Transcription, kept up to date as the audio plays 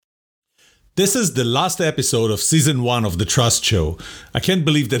This is the last episode of Season 1 of The Trust Show. I can't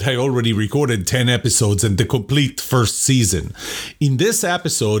believe that I already recorded 10 episodes and the complete first season. In this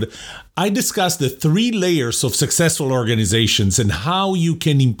episode, I discuss the 3 layers of successful organizations and how you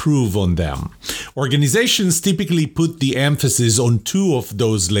can improve on them. Organizations typically put the emphasis on 2 of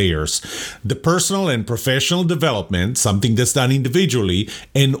those layers: the personal and professional development, something that's done individually,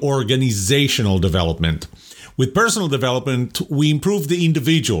 and organizational development. With personal development, we improve the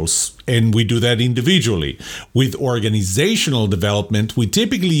individuals, and we do that individually. With organizational development, we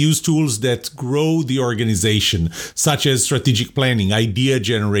typically use tools that grow the organization, such as strategic planning, idea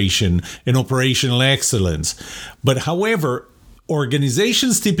generation, and operational excellence. But however,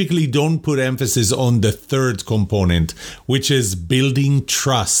 organizations typically don't put emphasis on the 3rd component, which is building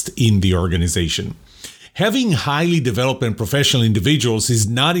trust in the organization. Having highly developed and professional individuals is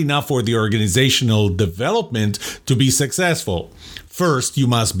not enough for the organizational development to be successful. First, you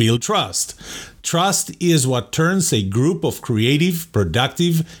must build trust. Trust is what turns a group of creative,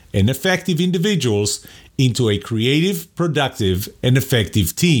 productive, and effective individuals into a creative, productive, and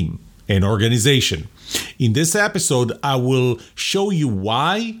effective team, an organization. In this episode, I will show you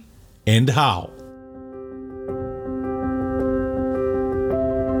why and how.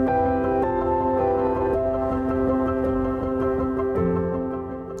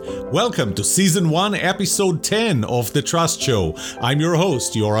 Welcome to Season 1, Episode 10 of The Trust Show. I'm your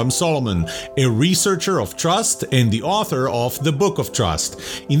host, Yoram Solomon, a researcher of trust and the author of The Book of Trust.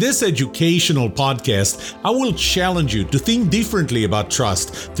 In this educational podcast, I will challenge you to think differently about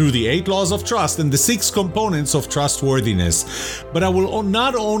trust through the 8 laws of trust and the 6 components of trustworthiness. But I will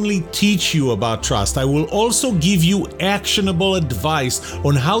not only teach you about trust, I will also give you actionable advice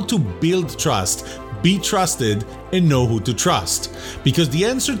on how to build trust, be trusted, and know who to trust. Because the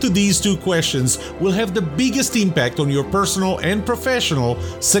answer to these 2 questions will have the biggest impact on your personal and professional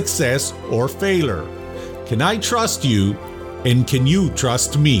success or failure. Can I trust you, and can you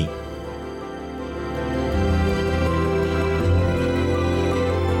trust me?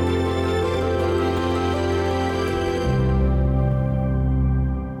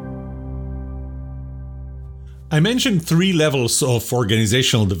 I mentioned 3 levels of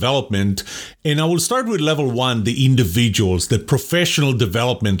organizational development, and I will start with level 1, the individuals, the professional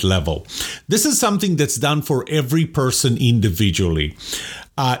development level. This is something that's done for every person individually.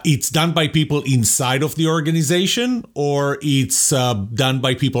 It's done by people inside of the organization, or it's done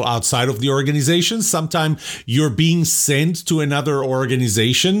by people outside of the organization. Sometimes you're being sent to another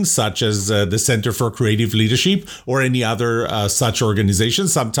organization, such as the Center for Creative Leadership or any other such organization.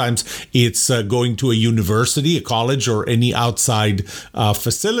 Sometimes it's going to a university, a college, or any outside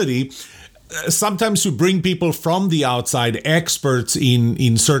facility. Sometimes you bring people from the outside, experts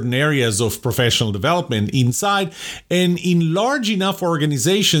in certain areas of professional development inside. And in large enough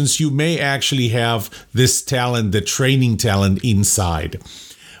organizations, you may actually have this talent, the training talent inside.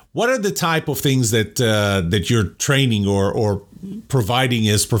 What are the type of things that you're training or providing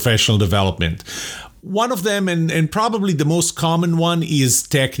as professional development? One of them, and probably the most common one, is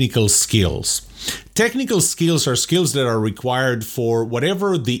technical skills. Technical skills are skills that are required for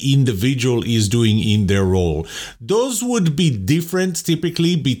whatever the individual is doing in their role. Those would be different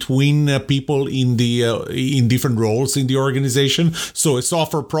typically between people in different roles in the organization. So a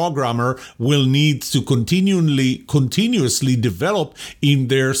software programmer will need to continuously develop in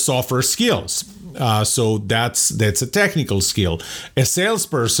their software skills. So that's a technical skill. A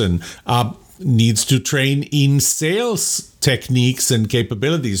salesperson needs to train in sales techniques and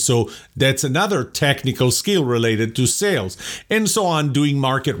capabilities. So that's another technical skill related to sales, and so on, doing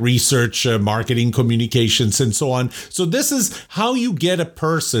market research, marketing communications, and so on. So this is how you get a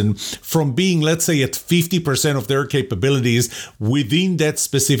person from being, let's say, at 50% of their capabilities within that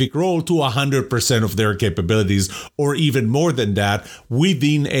specific role to 100% of their capabilities, or even more than that,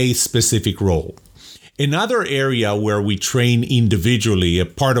 within a specific role. Another area where we train individually, a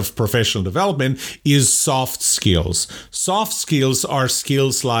part of professional development, is soft skills. Soft skills are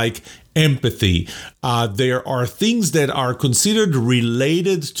skills like empathy. There are things that are considered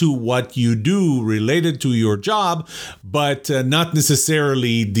related to what you do, related to your job, but not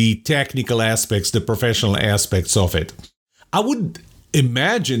necessarily the technical aspects, the professional aspects of it. I would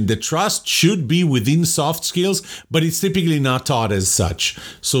imagine that trust should be within soft skills, but it's typically not taught as such.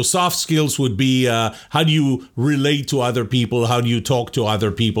 So soft skills would be how do you relate to other people? How do you talk to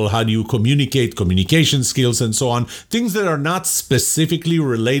other people? How do you communicate, communication skills, and so on? Things that are not specifically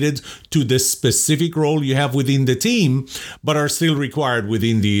related to the specific role you have within the team, but are still required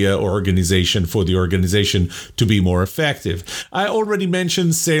within the organization for the organization to be more effective. I already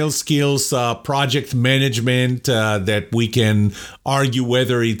mentioned sales skills, project management that we can argue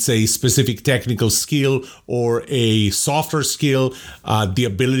whether it's a specific technical skill or a softer skill, the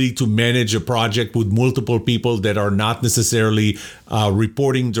ability to manage a project with multiple people that are not necessarily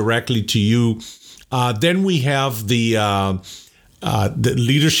reporting directly to you. Then we have the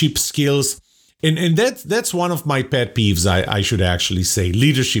leadership skills. And that's one of my pet peeves, I should actually say,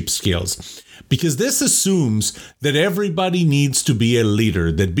 leadership skills. Because this assumes that everybody needs to be a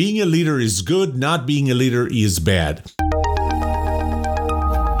leader, that being a leader is good, not being a leader is bad.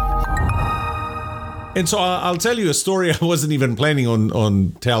 And so I'll tell you a story I wasn't even planning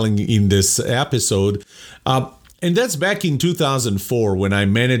on telling in this episode. And that's back in 2004 when I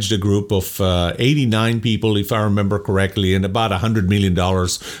managed a group of 89 people, if I remember correctly, and about $100 million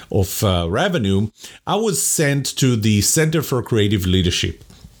of revenue. I was sent to the Center for Creative Leadership.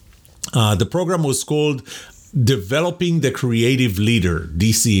 The program was called Developing the Creative Leader,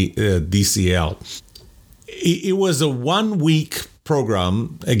 DCL. It was a 1-week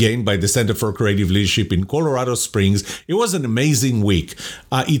program, again, by the Center for Creative Leadership in Colorado Springs. It was an amazing week.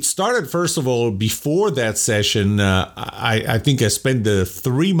 It started, first of all, before that session. I think I spent the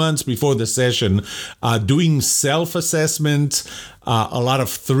 3 months before the session doing self-assessment, a lot of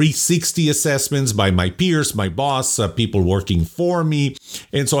 360 assessments by my peers, my boss, people working for me,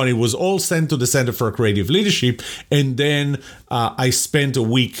 and so on. It was all sent to the Center for Creative Leadership. And then I spent a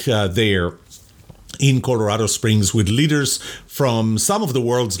week there in Colorado Springs with leaders from some of the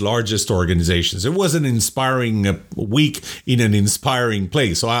world's largest organizations. It was an inspiring week in an inspiring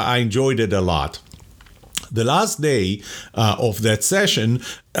place, so I enjoyed it a lot. The last day of that session,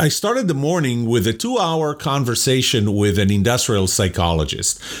 I started the morning with a 2-hour conversation with an industrial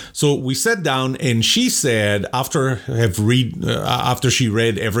psychologist. So we sat down, and she said, after she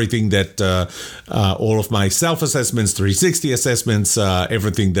read everything that all of my self-assessments, 360 assessments,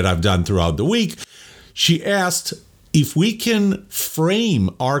 everything that I've done throughout the week, she asked if we can frame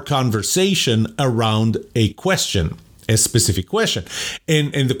our conversation around a question, a specific question.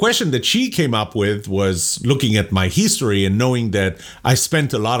 And the question that she came up with was looking at my history and knowing that I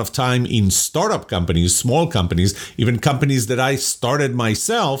spent a lot of time in startup companies, small companies, even companies that I started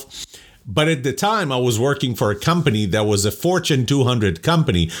myself. But at the time, I was working for a company that was a Fortune 200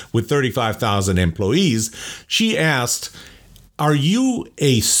 company with 35,000 employees. She asked, are you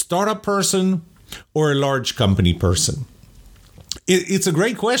a startup person or a large company person? It's a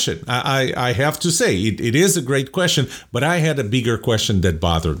great question. I have to say, it is a great question, but I had a bigger question that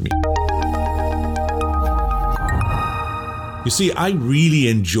bothered me. You see, I really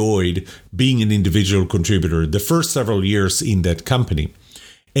enjoyed being an individual contributor the first several years in that company.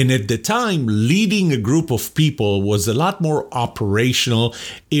 And at the time, leading a group of people was a lot more operational.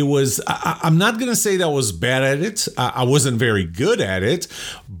 It was, I'm not going to say that I was bad at it. I wasn't very good at it,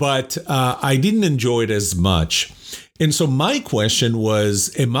 but I didn't enjoy it as much. And so my question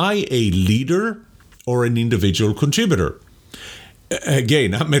was, am I a leader or an individual contributor?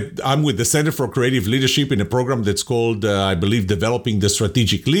 Again, I'm with the Center for Creative Leadership in a program that's called, I believe, Developing the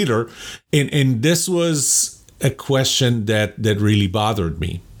Strategic Leader. And this was a question that really bothered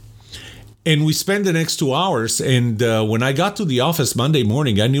me. And we spent the next 2 hours. And when I got to the office Monday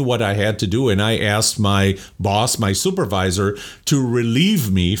morning, I knew what I had to do. And I asked my boss, my supervisor, to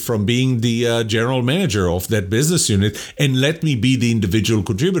relieve me from being the general manager of that business unit and let me be the individual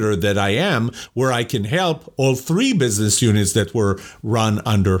contributor that I am, where I can help all 3 business units that were run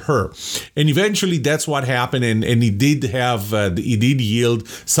under her. And eventually that's what happened. And it did yield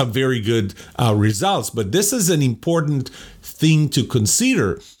some very good results. But this is an important thing to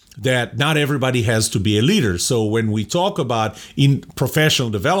consider, that not everybody has to be a leader. So when we talk about in professional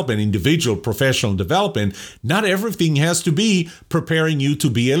development, individual professional development, not everything has to be preparing you to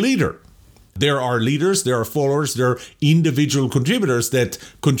be a leader. There are leaders, there are followers, there are individual contributors that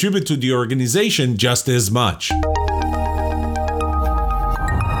contribute to the organization just as much.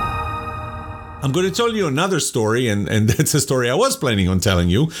 I'm going to tell you another story, and that's a story I was planning on telling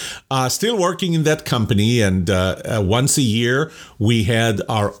you. Still working in that company, and once a year, we had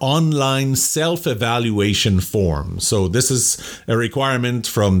our online self-evaluation form. So this is a requirement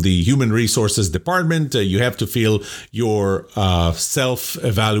from the Human Resources Department. You have to fill your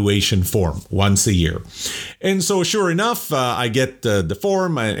self-evaluation form once a year. And so sure enough, I get the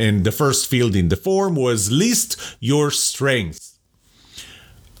form, and the first field in the form was list your strengths.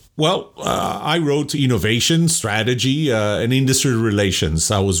 Well, I wrote innovation, strategy, and industry relations.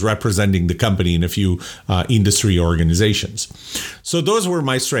 I was representing the company in a few industry organizations. So those were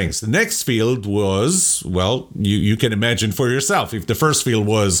my strengths. The next field was, well, you can imagine for yourself. If the first field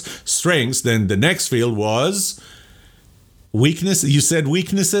was strengths, then the next field was Weakness? You said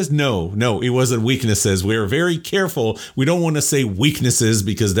weaknesses? No, it wasn't weaknesses. We're very careful. We don't want to say weaknesses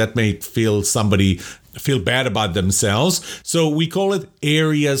because that may somebody feel bad about themselves. So we call it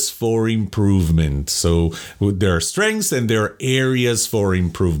areas for improvement. So there are strengths and there are areas for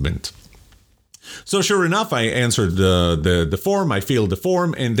improvement. So sure enough, I answered the form, I filled the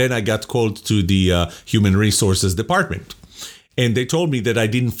form, and then I got called to the Human Resources Department. And they told me that I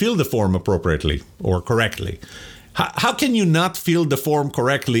didn't fill the form appropriately or correctly. How can you not fill the form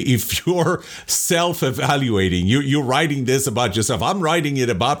correctly if you're self-evaluating? You're writing this about yourself. I'm writing it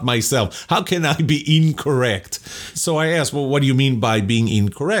about myself. How can I be incorrect? So I asked, well, what do you mean by being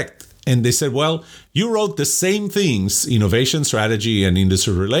incorrect? And they said, well, you wrote the same things, innovation strategy and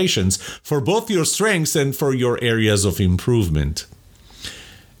industry relations, for both your strengths and for your areas of improvement.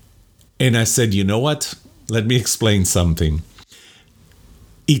 And I said, you know what? Let me explain something.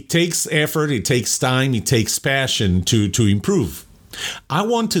 It takes effort, it takes time, it takes passion to improve. I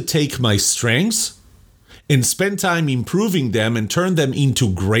want to take my strengths and spend time improving them and turn them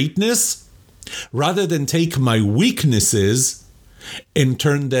into greatness, rather than take my weaknesses and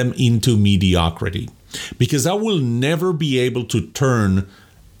turn them into mediocrity. Because I will never be able to turn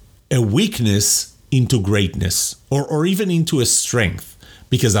a weakness into greatness or even into a strength,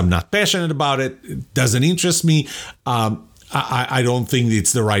 because I'm not passionate about it. It doesn't interest me. I don't think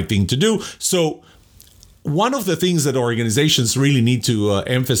it's the right thing to do. So one of the things that organizations really need to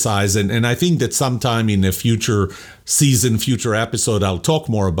emphasize, and I think that sometime in a future season, future episode, I'll talk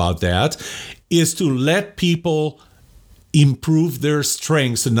more about that, is to let people improve their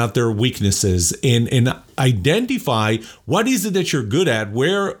strengths and not their weaknesses, and identify what is it that you're good at,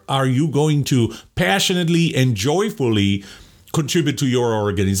 where are you going to passionately and joyfully contribute to your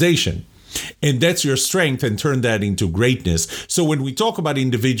organization. And that's your strength, and turn that into greatness. So when we talk about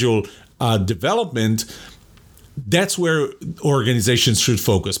individual development, that's where organizations should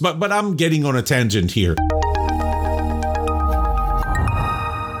focus. But I'm getting on a tangent here.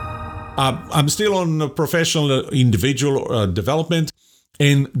 I'm still on professional individual development.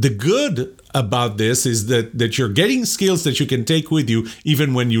 And the good about this is that you're getting skills that you can take with you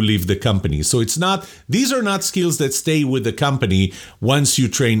even when you leave the company. So these are not skills that stay with the company once you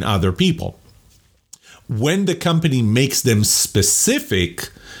train other people. When the company makes them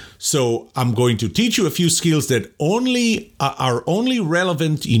specific, so I'm going to teach you a few skills that are only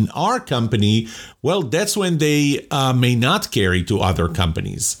relevant in our company, well, that's when they may not carry to other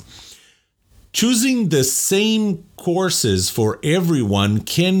companies. Choosing the same courses for everyone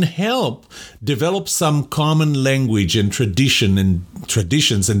can help develop some common language and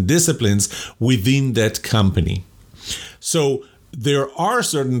traditions and disciplines within that company. So there are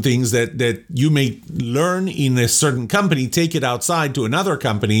certain things that you may learn in a certain company, take it outside to another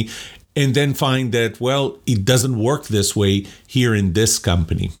company, and then find that, well, it doesn't work this way here in this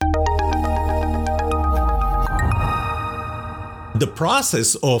company. The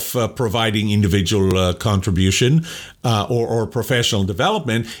process of providing individual contribution or professional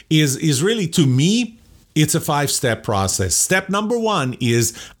development is really, to me, it's a 5-step process. Step number 1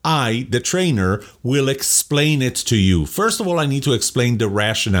 is I, the trainer, will explain it to you. First of all, I need to explain the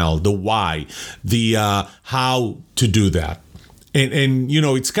rationale, the why, the how to do that. And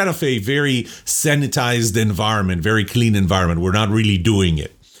it's kind of a very sanitized environment, very clean environment. We're not really doing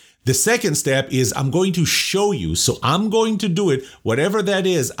it. The second step is I'm going to show you. So I'm going to do it, whatever that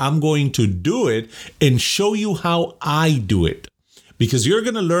is, I'm going to do it and show you how I do it. Because you're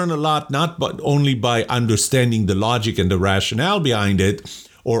going to learn a lot, not but only by understanding the logic and the rationale behind it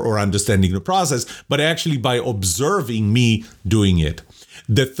or understanding the process, but actually by observing me doing it.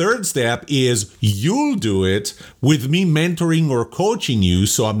 The third step is you'll do it with me mentoring or coaching you.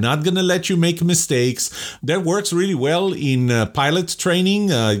 So I'm not going to let you make mistakes. That works really well in pilot training.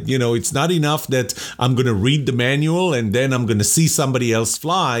 It's not enough that I'm going to read the manual and then I'm going to see somebody else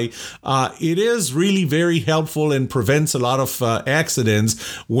fly. It is really very helpful and prevents a lot of accidents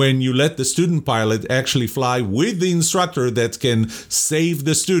when you let the student pilot actually fly with the instructor that can save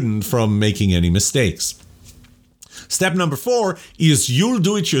the student from making any mistakes. Step number 4 is you'll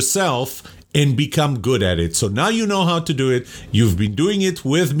do it yourself and become good at it. So now you know how to do it. You've been doing it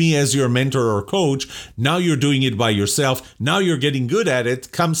with me as your mentor or coach. Now you're doing it by yourself. Now you're getting good at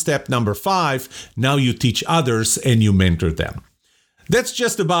it. Come step number 5. Now you teach others and you mentor them. That's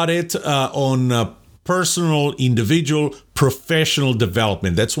just about it on personal, individual, professional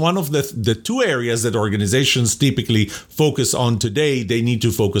development. That's one of the 2 areas that organizations typically focus on today. They need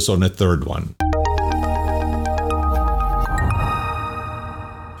to focus on a third one.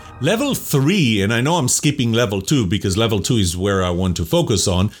 Level 3, and I know I'm skipping level 2 because level 2 is where I want to focus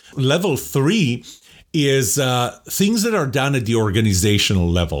on. Level 3 is things that are done at the organizational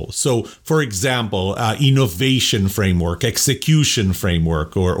level. So, for example, innovation framework, execution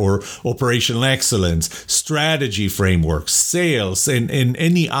framework, or operational excellence, strategy framework, sales, and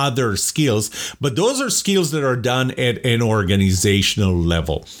any other skills. But those are skills that are done at an organizational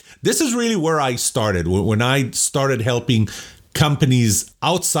level. This is really where I started. When I started helping companies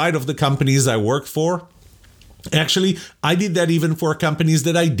outside of the companies I worked for, actually, I did that even for companies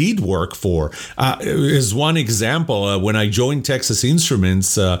that I did work for. As one example, when I joined Texas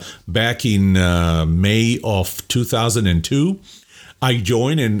Instruments back in May of 2002, I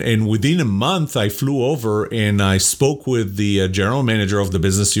joined, and within a month, I flew over and I spoke with the general manager of the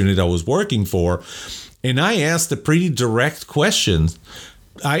business unit I was working for, and I asked a pretty direct question.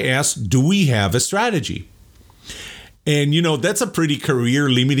 I asked, do we have a strategy? And, that's a pretty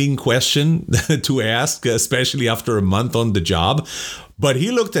career-limiting question to ask, especially after a month on the job. But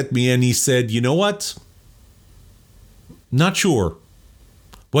he looked at me and he said, you know what? Not sure.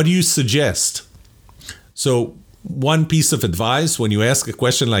 What do you suggest? So one piece of advice when you ask a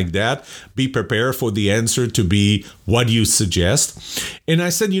question like that, be prepared for the answer to be, what do you suggest? And I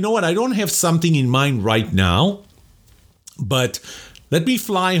said, you know what? I don't have something in mind right now, but let me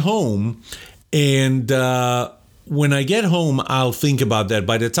fly home and when I get home, I'll think about that.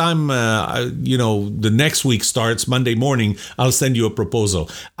 By the time, the next week starts, Monday morning, I'll send you a proposal.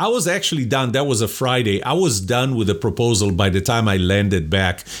 I was actually done. That was a Friday. I was done with the proposal by the time I landed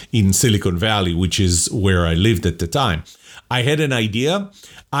back in Silicon Valley, which is where I lived at the time. I had an idea.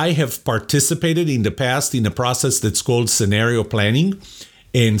 I have participated in the past in a process that's called scenario planning.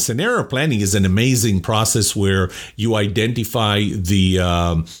 And scenario planning is an amazing process where you identify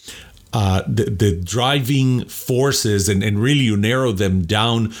the driving forces and really you narrow them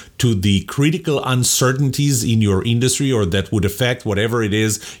down to the critical uncertainties in your industry or that would affect whatever it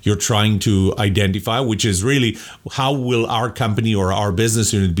is you're trying to identify, which is really how will our company or our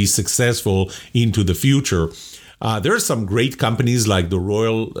business unit be successful into the future. There are some great companies like the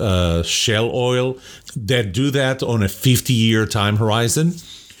Royal Shell Oil that do that on a 50-year time horizon.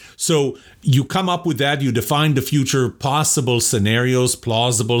 So you come up with that, you define the future possible scenarios,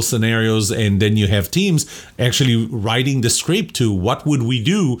 plausible scenarios, and then you have teams actually writing the script to what would we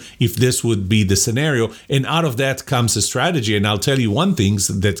do if this would be the scenario. And out of that comes a strategy. And I'll tell you one thing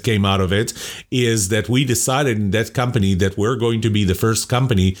that came out of it is that we decided in that company that we're going to be the first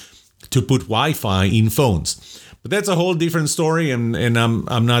company to put Wi-Fi in phones. But that's a whole different story, and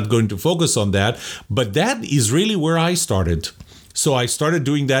I'm not going to focus on that. But that is really where I started. So I started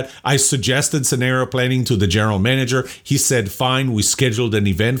doing that. I suggested scenario planning to the general manager. He said, fine. We scheduled an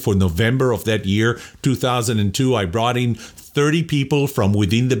event for November of that year, 2002. I brought in 30 people from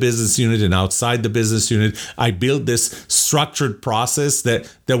within the business unit and outside the business unit. I built this structured process that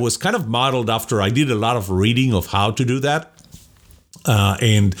was kind of modeled after I did a lot of reading of how to do that.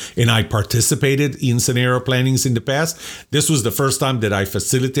 And I participated in scenario plannings in the past. This was the first time that I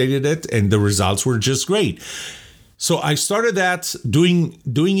facilitated it, and the results were just great. So I started that doing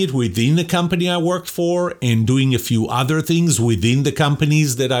it within the company I worked for and doing a few other things within the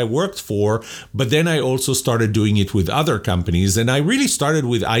companies that I worked for. But then I also started doing it with other companies, and I really started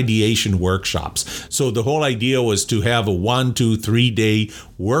with ideation workshops. So the whole idea was to have a 1, 2, 3 day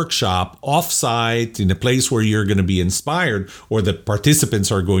workshop offsite in a place where you're going to be inspired or the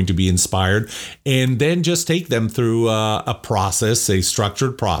participants are going to be inspired, and then just take them through a process, a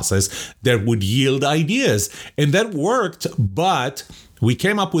structured process that would yield ideas. And that worked, but we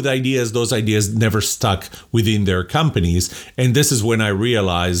came up with ideas. Those ideas never stuck within their companies. And this is when I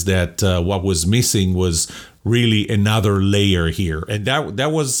realized that what was missing was really another layer here. And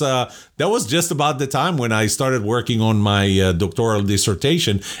that was just about the time when I started working on my doctoral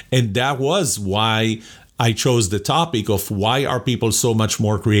dissertation. And that was why I chose the topic of why are people so much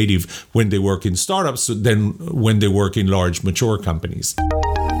more creative when they work in startups than when they work in large, mature companies.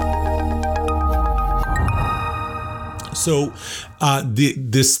 So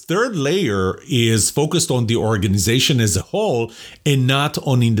this third layer is focused on the organization as a whole and not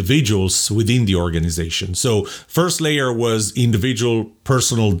on individuals within the organization. So first layer was individual,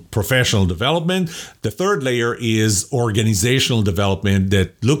 personal, professional development. The third layer is organizational development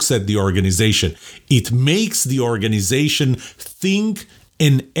that looks at the organization. It makes the organization think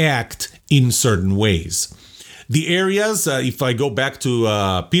and act in certain ways. The areas, if I go back to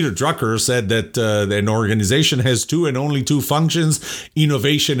Peter Drucker said that an organization has two and only two functions,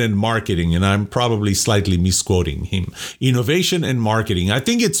 innovation and marketing. And I'm probably slightly misquoting him. Innovation and marketing. I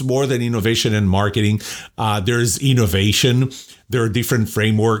think it's more than innovation and marketing. There's innovation. There are different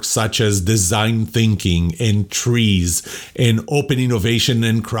frameworks such as design thinking and trees and open innovation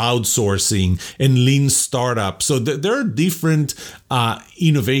and crowdsourcing and lean startup. So there are different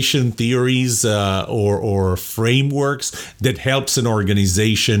innovation theories or frameworks that helps an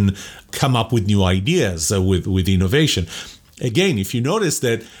organization come up with new ideas with innovation. Again, if you notice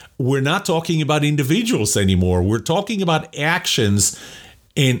that we're not talking about individuals anymore, we're talking about actions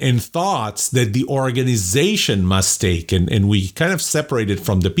and thoughts that the organization must take, and we kind of separate it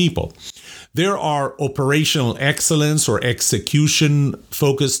from the people. There are operational excellence or execution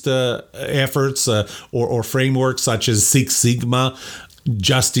focused efforts or frameworks such as Six Sigma,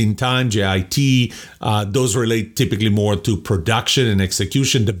 just in time, JIT. Those relate typically more to production and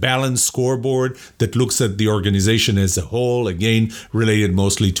execution. The Balanced Scoreboard that looks at the organization as a whole, again, related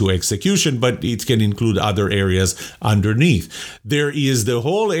mostly to execution, but it can include other areas underneath. There is the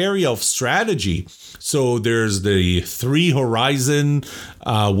whole area of strategy. So there's the Three Horizon,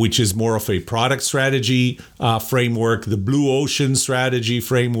 which is more of a product strategy framework, the Blue Ocean strategy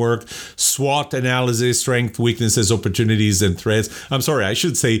framework, SWOT analysis, strengths, weaknesses, opportunities, and threats. I'm sorry, I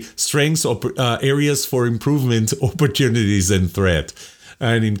should say strengths, areas for improvement, opportunities, and threat.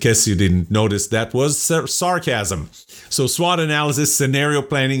 And in case you didn't notice, that was sarcasm. So SWOT analysis, scenario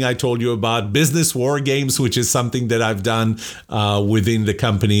planning, I told you about, business war games, which is something that I've done within the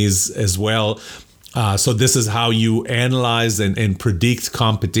companies as well. So this is how you analyze and predict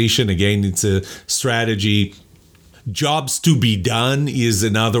competition. Again, it's a strategy. Jobs to be done is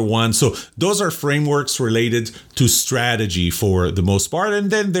another one. So those are frameworks related to strategy for the most part. And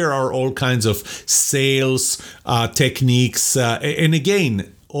then there are all kinds of sales techniques. And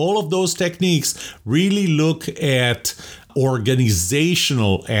again, all of those techniques really look at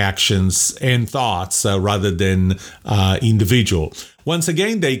organizational actions and thoughts rather than individual. Once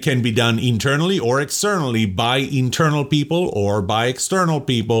again, they can be done internally or externally by internal people or by external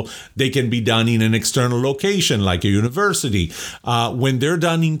people. They can be done in an external location like a university. When they're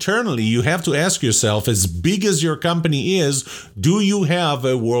done internally, you have to ask yourself, as big as your company is, do you have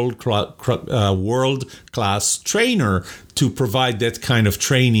a world-class trainer to provide that kind of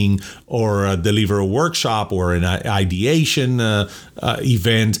training or deliver a workshop or an ideation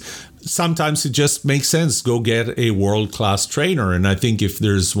event? Sometimes it just makes sense. Go get a world-class trainer. And I think if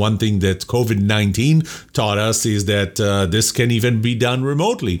there's one thing that COVID-19 taught us is that this can even be done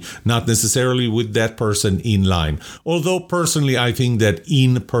remotely, not necessarily with that person in line. Although personally, I think that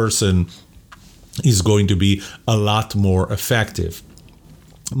in person is going to be a lot more effective.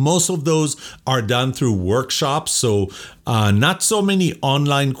 Most of those are done through workshops, so not so many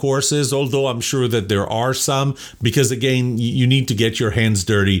online courses, although I'm sure that there are some, because again, you need to get your hands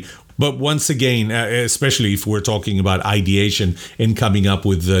dirty. But once again, especially if we're talking about ideation and coming up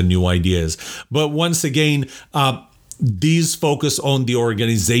with new ideas. But once again, these focus on the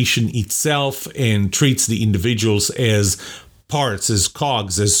organization itself and treats the individuals as parts, as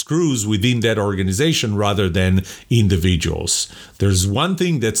cogs, as screws within that organization rather than individuals. There's one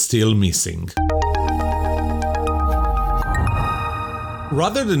thing that's still missing.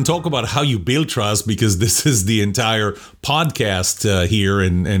 Rather than talk about how you build trust, because this is the entire podcast here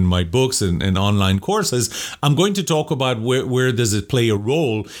and my books and online courses, I'm going to talk about where does it play a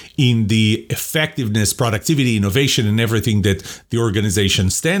role in the effectiveness, productivity, innovation, and everything that the organization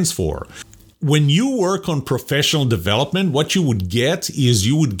stands for. When you work on professional development, what you would get is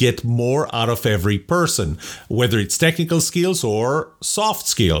you would get more out of every person, whether it's technical skills or soft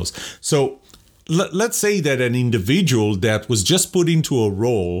skills. So let's say that an individual that was just put into a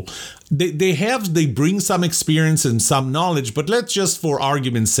role, they bring some experience and some knowledge, but let's just, for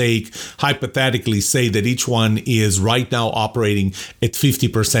argument's sake, hypothetically say that each one is right now operating at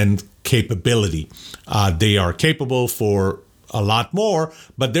 50% capability. They are capable for a lot more,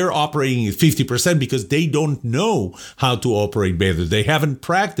 but they're operating at 50% because they don't know how to operate better. They haven't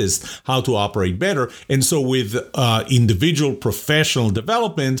practiced how to operate better. And so with individual professional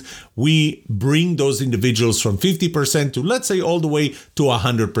development, we bring those individuals from 50% to, let's say, all the way to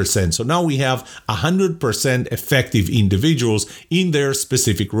 100%. So now we have 100% effective individuals in their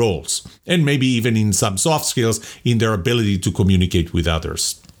specific roles, and maybe even in some soft skills in their ability to communicate with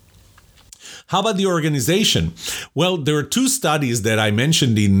others. How about the organization? Well, there are two studies that I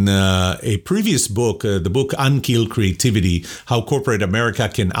mentioned in a previous book, the book Unkill Creativity, How Corporate America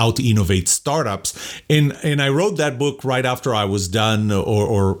Can Out-Innovate Startups. And I wrote that book right after I was done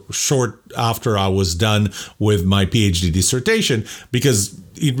or short after I was done with my PhD dissertation, because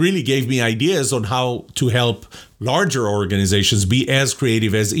it really gave me ideas on how to help larger organizations be as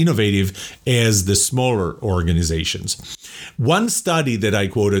creative, as innovative as the smaller organizations. One study that I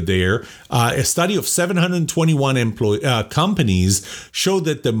quoted there, a study of 721 companies, showed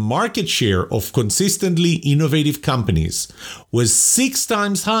that the market share of consistently innovative companies was 6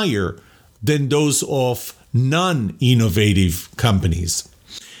 times higher than those of non-innovative companies.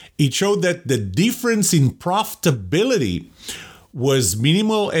 It showed that the difference in profitability was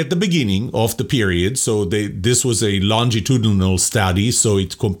minimal at the beginning of the period. So this was a longitudinal study. So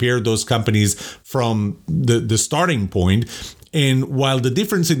it compared those companies from the starting point. And while the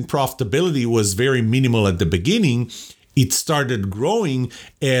difference in profitability was very minimal at the beginning, it started growing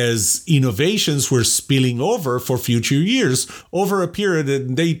as innovations were spilling over for future years over a period,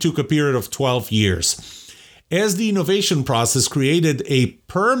 and they took a period of 12 years. As the innovation process created a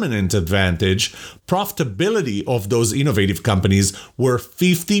permanent advantage, profitability of those innovative companies were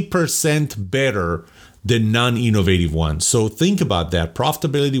 50% better than non-innovative ones. So think about that.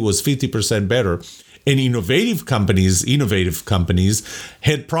 Profitability was 50% better. And innovative companies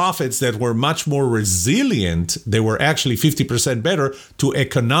had profits that were much more resilient. They were actually 50% better to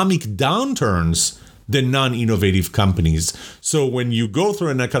economic downturns than non-innovative companies. So when you go through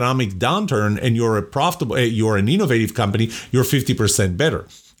an economic downturn and you're an innovative company, you're 50% better.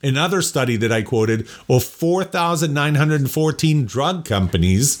 Another study that I quoted of 4,914 drug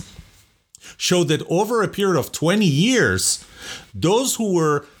companies showed that over a period of 20 years, those who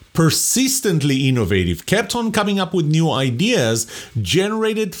were persistently innovative, kept on coming up with new ideas,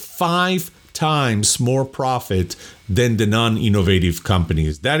 generated 5 times more profit than the non-innovative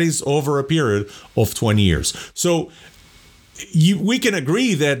companies. That is over a period of 20 years. So we can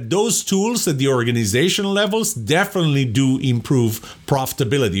agree that those tools at the organizational levels definitely do improve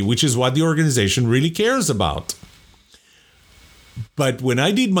profitability, which is what the organization really cares about. But when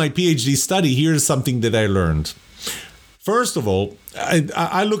I did my PhD study, here's something that I learned. First of all,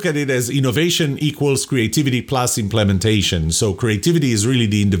 I look at it as innovation equals creativity plus implementation. So creativity is really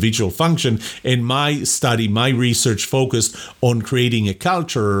the individual function. And my research focused on creating a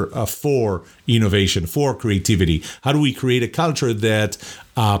culture for innovation, for creativity. How do we create a culture that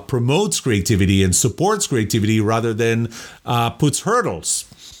promotes creativity and supports creativity rather than puts hurdles?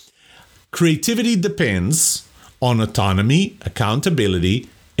 Creativity depends on autonomy, accountability,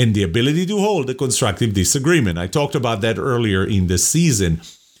 and the ability to hold a constructive disagreement. I talked about that earlier in the season.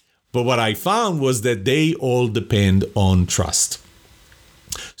 But what I found was that they all depend on trust.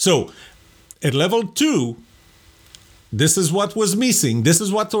 So at level 2, this is what was missing. This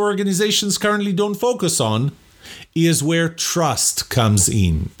is what the organizations currently don't focus on, is where trust comes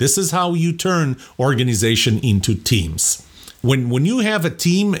in. This is how you turn organization into teams. When you have a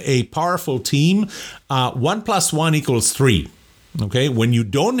team, a powerful team, 1 + 1 = 3. Okay, when you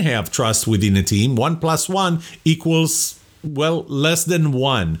don't have trust within a team, 1 + 1 equals, less than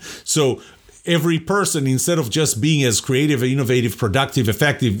 1. So every person, instead of just being as creative, innovative, productive,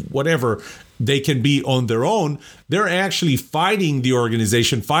 effective, whatever they can be on their own, they're actually fighting the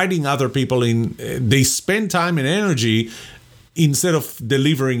organization, fighting other people. They spend time and energy instead of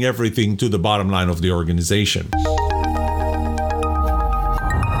delivering everything to the bottom line of the organization.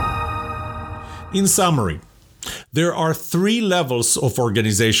 In summary, there are 3 levels of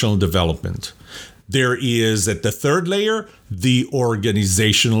organizational development. There is, at the 3rd layer, the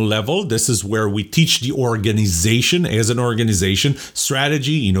organizational level. This is where we teach the organization as an organization,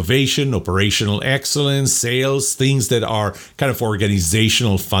 strategy, innovation, operational excellence, sales, things that are kind of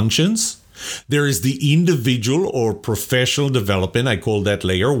organizational functions. There is the individual or professional development. I call that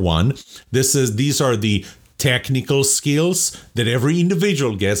layer 1. These are the technical skills that every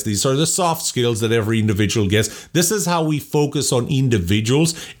individual gets. These are the soft skills that every individual gets. This is how we focus on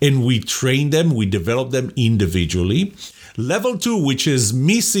individuals and we train them, we develop them individually. Level 2, which is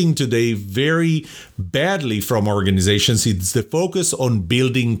missing today very badly from organizations, it's the focus on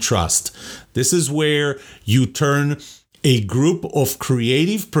building trust. This is where you turn a group of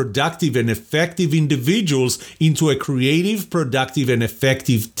creative, productive, and effective individuals into a creative, productive, and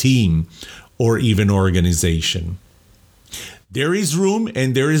effective team, or even organization. There is room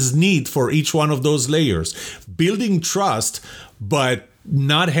and there is need for each one of those layers. Building trust, but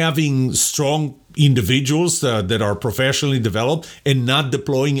not having strong individuals that are professionally developed and not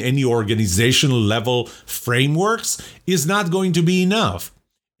deploying any organizational level frameworks is not going to be enough.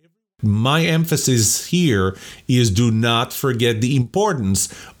 My emphasis here is do not forget the importance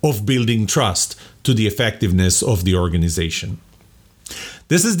of building trust to the effectiveness of the organization.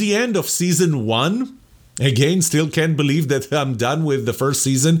 This is the end of season 1. Again, still can't believe that I'm done with the first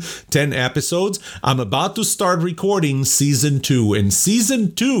season, 10 episodes. I'm about to start recording season 2. And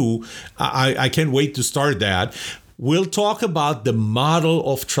season 2, I can't wait to start that. we'll talk about the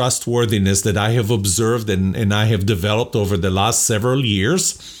model of trustworthiness that I have observed and I have developed over the last several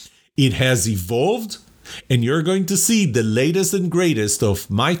years. It has evolved, and you're going to see the latest and greatest of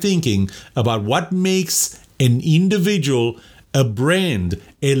my thinking about what makes an individual, a brand,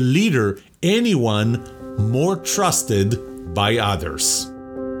 a leader, anyone more trusted by others.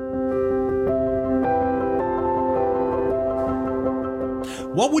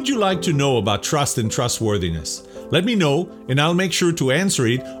 What would you like to know about trust and trustworthiness? Let me know, and I'll make sure to answer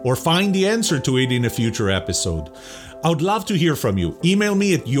it or find the answer to it in a future episode. I would love to hear from you. Email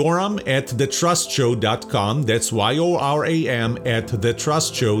me at yoram@thetrustshow.com. That's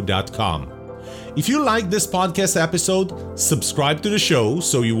yoram@thetrustshow.com. If you like this podcast episode, subscribe to the show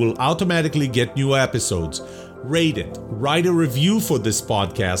so you will automatically get new episodes. Rate it. Write a review for this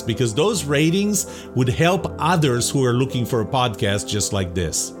podcast because those ratings would help others who are looking for a podcast just like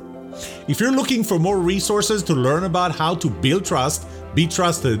this. If you're looking for more resources to learn about how to build trust, be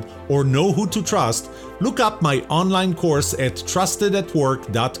trusted, or know who to trust, look up my online course at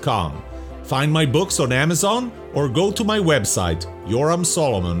trustedatwork.com. Find my books on Amazon or go to my website,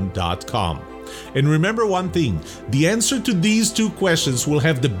 yoramsolomon.com. And remember one thing, the answer to these two questions will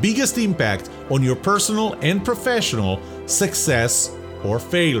have the biggest impact on your personal and professional success or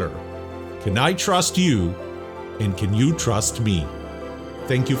failure. Can I trust you? And can you trust me?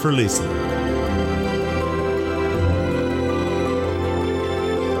 Thank you for listening.